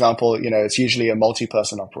of, for example, it's usually a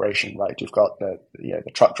multi-person operation, right? You've got the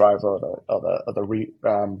truck driver or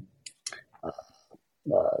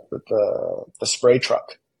the spray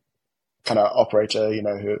truck kind of operator,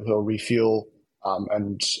 who'll refuel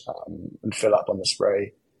and fill up on the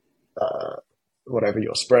spray, whatever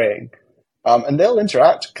you're spraying, and they'll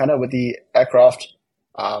interact kind of with the aircraft,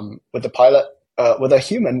 with the pilot, with a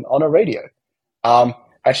human on a radio.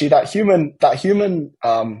 Actually, that human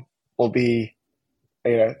will be,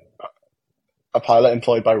 a pilot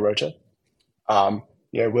employed by Rotor.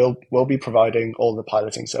 We'll be providing all the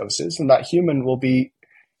piloting services, and that human will be,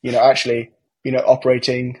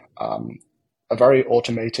 operating a very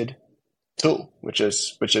automated tool, which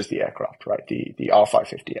is the aircraft, right? The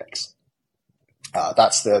R550X.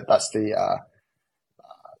 That's the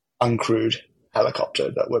uncrewed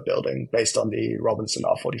helicopter that we're building based on the Robinson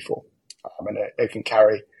R44, and it can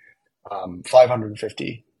carry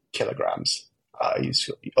 550 kilograms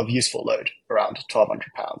of useful load, around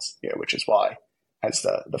 1,200 pounds. Which is why, hence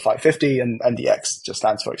the 550, and the X just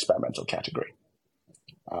stands for experimental category.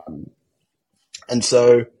 And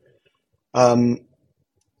so, there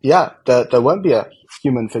won't be a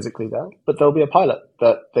human physically there, but there'll be a pilot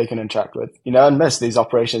that they can interact with. And most of these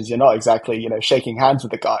operations, you're not exactly, shaking hands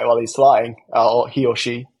with the guy while he's flying, or he or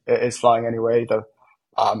she is flying anyway. Though,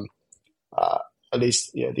 at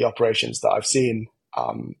least the operations that I've seen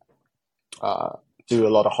do a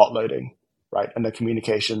lot of hot loading, right? And the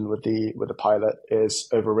communication with the pilot is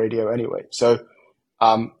over radio anyway. So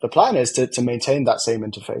the plan is to maintain that same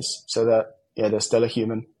interface, so that there's still a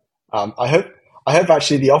human. I hope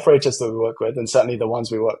actually the operators that we work with, and certainly the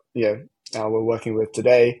ones we're working with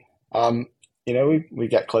today, we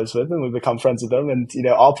get close with them, we become friends with them, and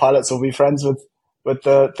our pilots will be friends with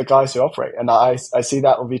the guys who operate. And I see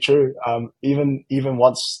that will be true even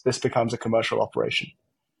once this becomes a commercial operation,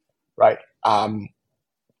 right?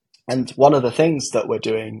 And one of the things that we're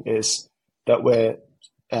doing is that we're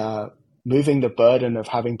moving the burden of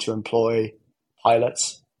having to employ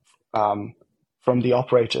pilots from the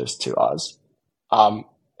operators to us.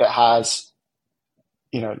 It has,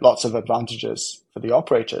 lots of advantages for the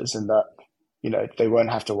operators in that, they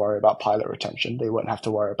won't have to worry about pilot retention. They won't have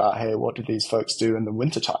to worry about, hey, what do these folks do in the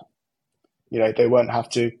wintertime? They won't have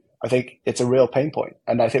to. I think it's a real pain point.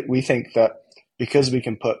 And we think that because we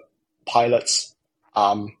can put pilots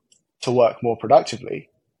to work more productively,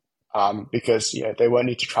 because they won't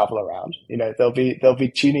need to travel around. They'll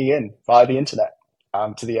be tuning in via the internet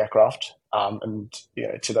to the aircraft, and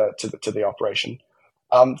to the operation,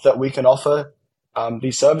 that we can offer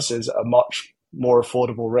these services at a much more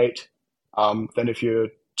affordable rate than if you were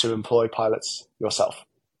to employ pilots yourself,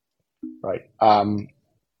 right? And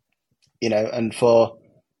for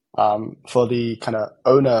the kind of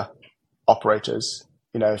owner operators,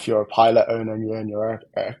 if you're a pilot owner and you own your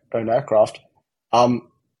own aircraft,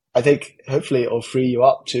 I think hopefully it will free you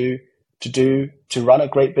up to run a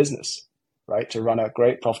great business, right? To run a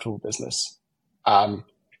great profitable business, and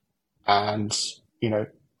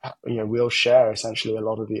we'll share essentially a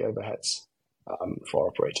lot of the overheads for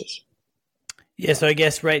operators. Yeah, so I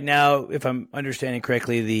guess right now, if I'm understanding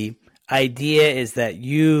correctly, the idea is that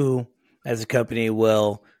you, as a company,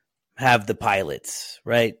 will have the pilots,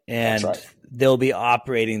 right? And That's right. They'll be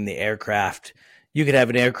operating the aircraft. You could have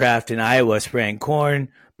an aircraft in Iowa spraying corn,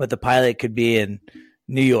 but the pilot could be in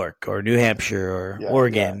New York or New Hampshire or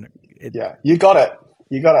Oregon. Yeah, you got it.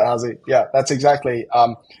 Hazy. Yeah, that's exactly.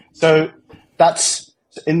 So that's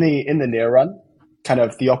in the near run, kind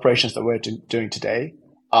of the operations that we're doing today,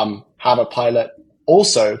 have a pilot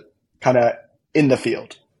also kind of in the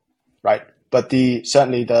field, right? But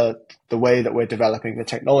certainly the way that we're developing the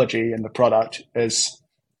technology and the product is,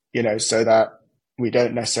 so that we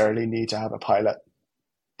don't necessarily need to have a pilot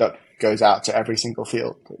that goes out to every single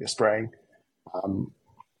field that you're spraying.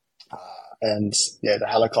 And the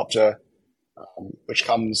helicopter, which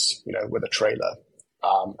comes, with a trailer,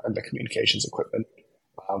 and the communications equipment,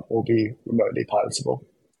 will be remotely pilotable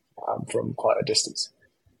from quite a distance.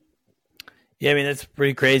 Yeah, I mean, that's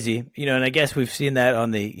pretty crazy, and I guess we've seen that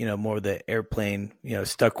on the, more of the airplane,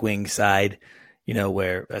 stuck wing side,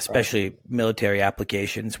 where especially military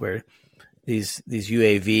applications where these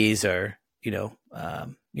UAVs are,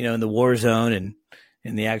 in the war zone,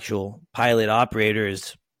 and the actual pilot operator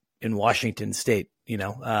is in Washington State,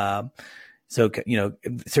 So,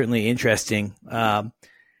 certainly interesting.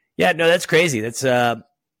 Yeah, no, that's crazy. That's, I'm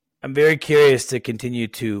very curious to continue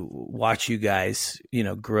to watch you guys,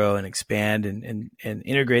 grow and expand and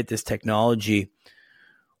integrate this technology.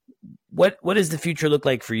 What does the future look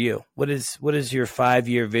like for you? What is your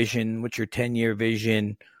 5-year vision? What's your 10-year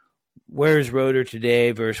vision? Where is Rotor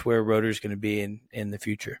today versus where Rotor is going to be in the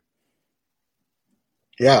future?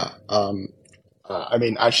 Yeah.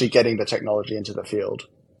 Actually getting the technology into the field,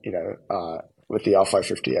 with the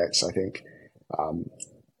R550X, I think,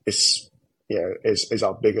 is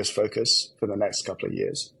our biggest focus for the next couple of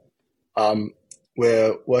years.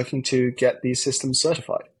 We're working to get these systems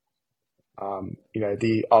certified.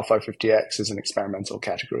 The R550X is an experimental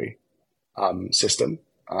category system,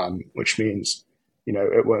 which means,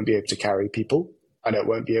 it won't be able to carry people and it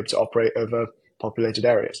won't be able to operate over populated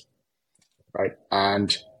areas, right?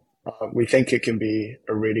 And we think it can be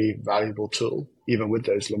a really valuable tool, even with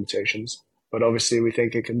those limitations. But obviously, we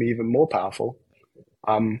think it can be even more powerful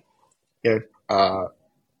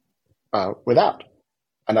without.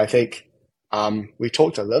 And I think we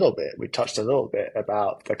touched a little bit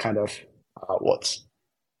about the kind of what's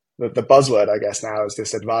the buzzword, I guess, now is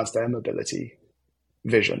this advanced air mobility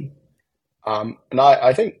vision. And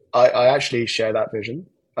I think I actually share that vision.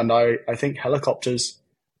 And I think helicopters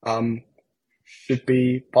should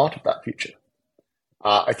be part of that future.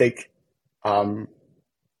 I think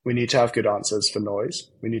we need to have good answers for noise.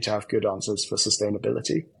 We need to have good answers for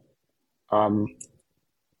sustainability,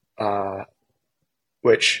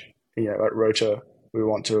 which, at Rotor, we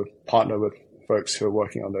want to partner with folks who are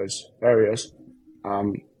working on those areas.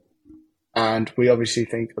 And we obviously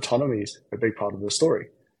think autonomy is a big part of the story.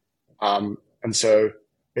 And so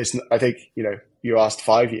I think, you asked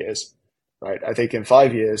 5 years, right? I think in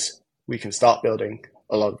 5 years, we can start building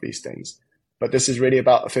a lot of these things. But this is really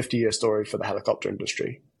about a 50-year story for the helicopter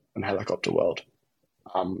industry and helicopter world.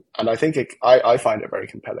 And I think I find it very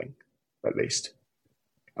compelling, at least.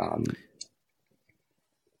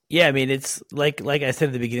 Yeah, it's like I said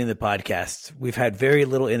at the beginning of the podcast, we've had very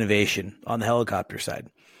little innovation on the helicopter side,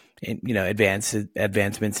 and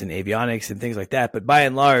advancements in avionics and things like that. But by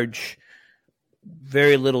and large,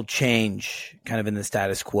 very little change kind of in the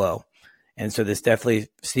status quo. And so this definitely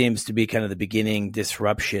seems to be kind of the beginning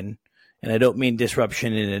disruption. And I don't mean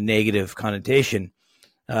disruption in a negative connotation.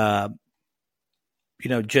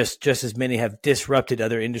 Just as many have disrupted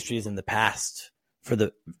other industries in the past for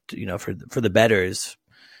the better is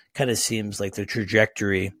kind of seems like the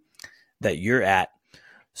trajectory that you're at.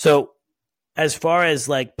 So as far as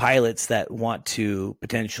like pilots that want to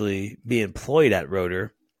potentially be employed at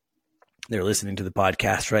Rotor, they're listening to the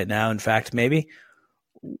podcast right now. In fact, maybe,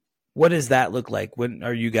 what does that look like? When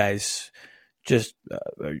are you guys just,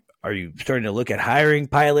 are you starting to look at hiring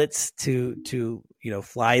pilots to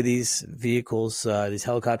fly these vehicles, these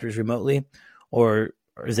helicopters remotely, or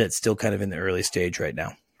is that still kind of in the early stage right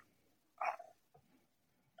now?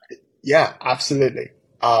 Yeah, absolutely.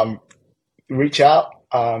 Reach out,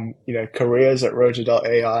 careers at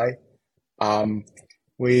rotor.ai.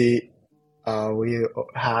 We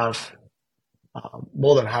have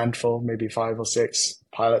more than a handful, maybe 5 or 6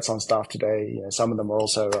 pilots on staff today. Some of them are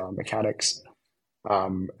also mechanics.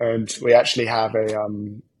 And we actually have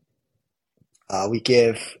we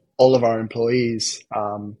give all of our employees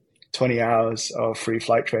 20 hours of free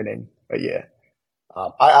flight training a year.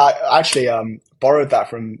 I actually borrowed that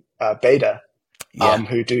from Beta,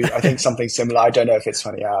 who do, I think, something similar. I don't know if it's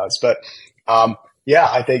 20 hours, but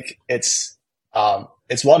I think it's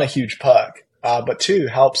one, a huge perk, but 2,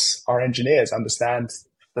 helps our engineers understand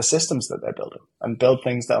the systems that they're building and build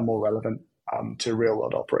things that are more relevant to real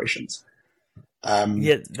world operations.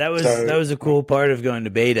 That was a cool part of going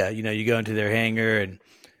to Beta. You go into their hangar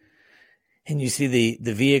and you see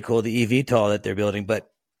the vehicle, the eVTOL that they're building,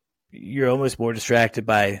 but you're almost more distracted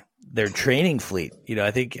by their training fleet.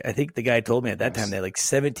 I think the guy told me at that time they had like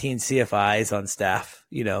 17 CFIs on staff,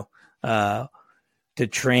 to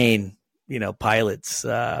train, pilots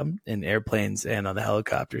in airplanes and on the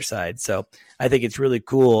helicopter side. So I think it's really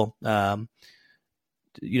cool.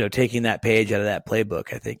 Taking that page out of that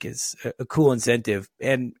playbook, I think is a cool incentive.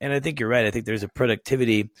 And I think you're right. I think there's a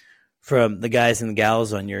productivity from the guys and the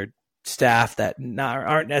gals on your staff that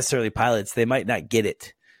aren't necessarily pilots. They might not get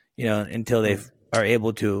it, until they are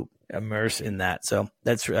able to immerse in that. So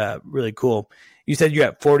that's really cool. You said you're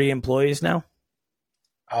at 40 employees now?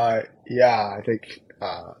 I think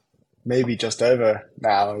maybe just over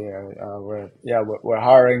now. We're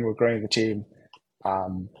hiring, we're growing the team.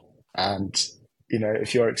 And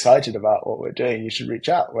if you're excited about what we're doing, you should reach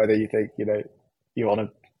out, whether you think, you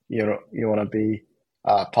want to be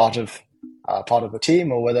part of part of the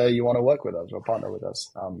team or whether you want to work with us or partner with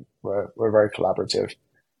us. We're very collaborative.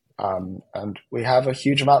 And we have a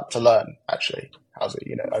huge amount to learn, actually. How's it?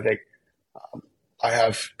 I think I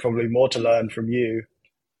have probably more to learn from you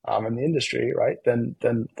in the industry, right, than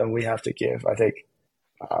we have to give. I think,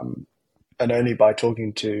 and only by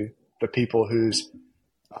talking to the people whose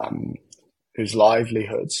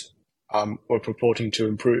livelihoods we're purporting to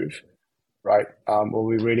improve, right, will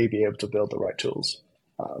we really be able to build the right tools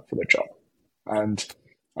for the job. And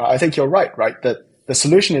I think you're right, that the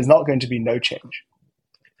solution is not going to be no change,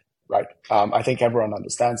 right? I think everyone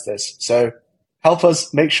understands this. So help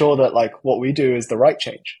us make sure that what we do is the right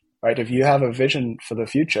change, right? If you have a vision for the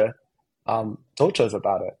future, talk to us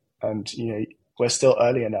about it. And, we're still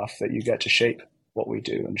early enough that you get to shape what we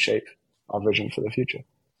do and shape our vision for the future.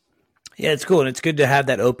 Yeah, it's cool. And it's good to have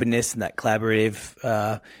that openness and that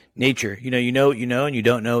collaborative nature. You know what you know, and you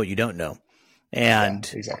don't know what you don't know. And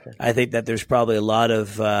yeah, exactly. I think that there's probably a lot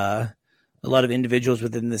of individuals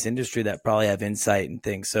within this industry that probably have insight and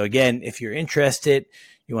things. So again, if you're interested,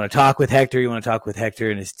 you want to talk with Hector,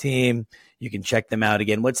 and his team, you can check them out.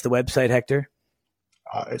 Again, what's the website, Hector?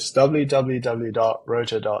 It's www.rotor.ai.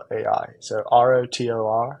 So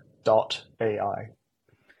ROTOR.ai.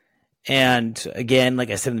 And again, like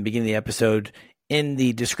I said in the beginning of the episode, in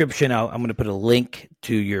the description, I'm going to put a link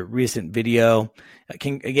to your recent video.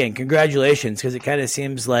 Again, congratulations, because it kind of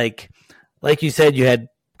seems like you said, you had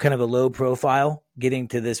kind of a low profile getting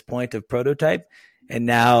to this point of prototype. And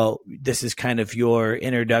now this is kind of your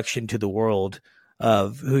introduction to the world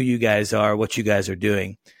of who you guys are, what you guys are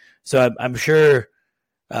doing. So I'm sure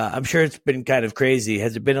it's been kind of crazy.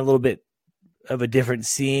 Has it been a little bit of a different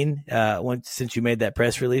scene since you made that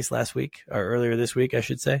press release last week, or earlier this week, I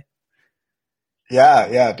should say?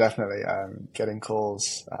 Yeah, definitely. Getting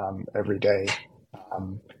calls every day.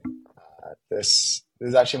 This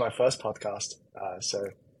is actually my first podcast, so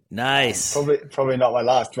nice. Probably not my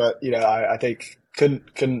last, but I think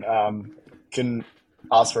couldn't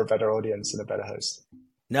ask for a better audience and a better host.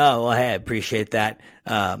 No, well, hey, I appreciate that.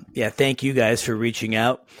 Thank you guys for reaching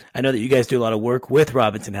out. I know that you guys do a lot of work with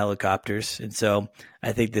Robinson Helicopters, and so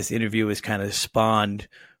I think this interview was kind of spawned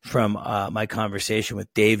from my conversation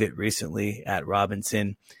with David recently at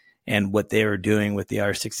Robinson and what they were doing with the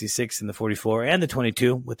R66 and the 44 and the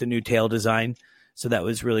 22 with the new tail design. So that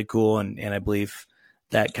was really cool, and I believe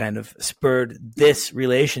that kind of spurred this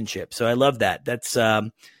relationship. So I love that. That's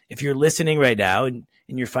if you're listening right now and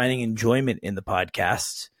you're finding enjoyment in the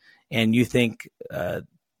podcast and you think that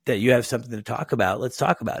you have something to talk about, let's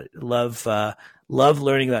talk about it. Love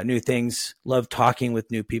learning about new things, love talking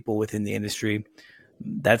with new people within the industry.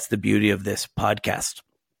 That's the beauty of this podcast.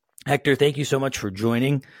 Hector, thank you so much for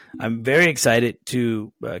joining. I'm very excited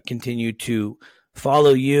to continue to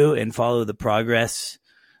follow you and follow the progress.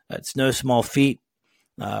 It's no small feat.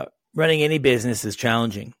 Running any business is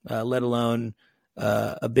challenging, let alone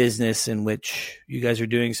a business in which you guys are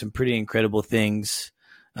doing some pretty incredible things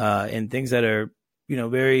and things that are,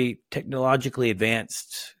 very technologically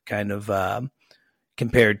advanced kind of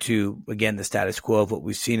compared to, again, the status quo of what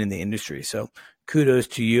we've seen in the industry. So kudos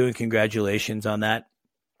to you and congratulations on that.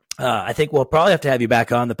 I think we'll probably have to have you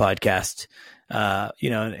back on the podcast,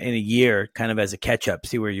 in a year, kind of as a catch up,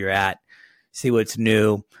 see where you're at, see what's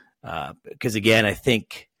new. Because again, I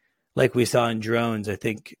think like we saw in drones, I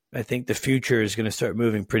think the future is going to start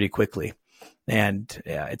moving pretty quickly, and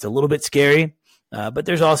it's a little bit scary, but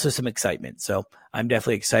there's also some excitement. So I'm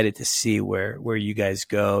definitely excited to see where you guys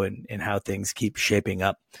go and how things keep shaping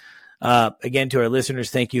up. Again, to our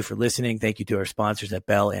listeners, thank you for listening. Thank you to our sponsors at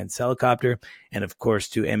Bell and Helicopter, and of course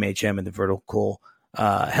to MHM and the Vertical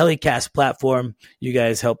Helicast platform. You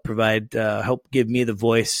guys help give me the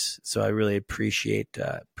voice, so I really appreciate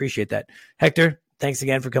that. Hector, thanks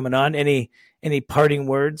again for coming on. Any parting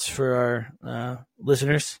words for our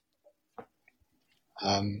listeners?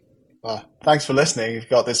 Well, thanks for listening. You've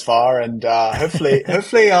got this far, and hopefully,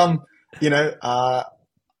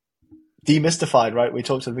 demystified, right? We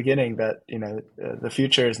talked at the beginning that, the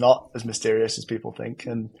future is not as mysterious as people think.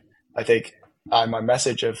 And I think my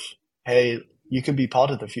message of, hey, you can be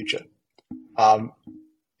part of the future. I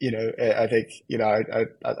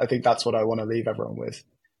think that's what I want to leave everyone with,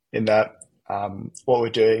 in that what we're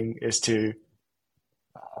doing is to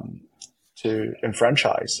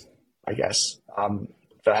enfranchise, I guess,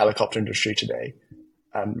 the helicopter industry today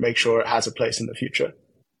and make sure it has a place in the future.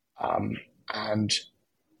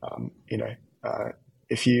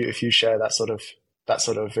 If you share that sort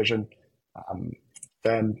of vision,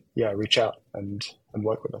 then reach out and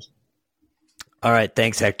work with us. All right.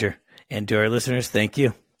 Thanks, Hector. And to our listeners, thank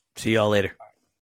you. See you all later.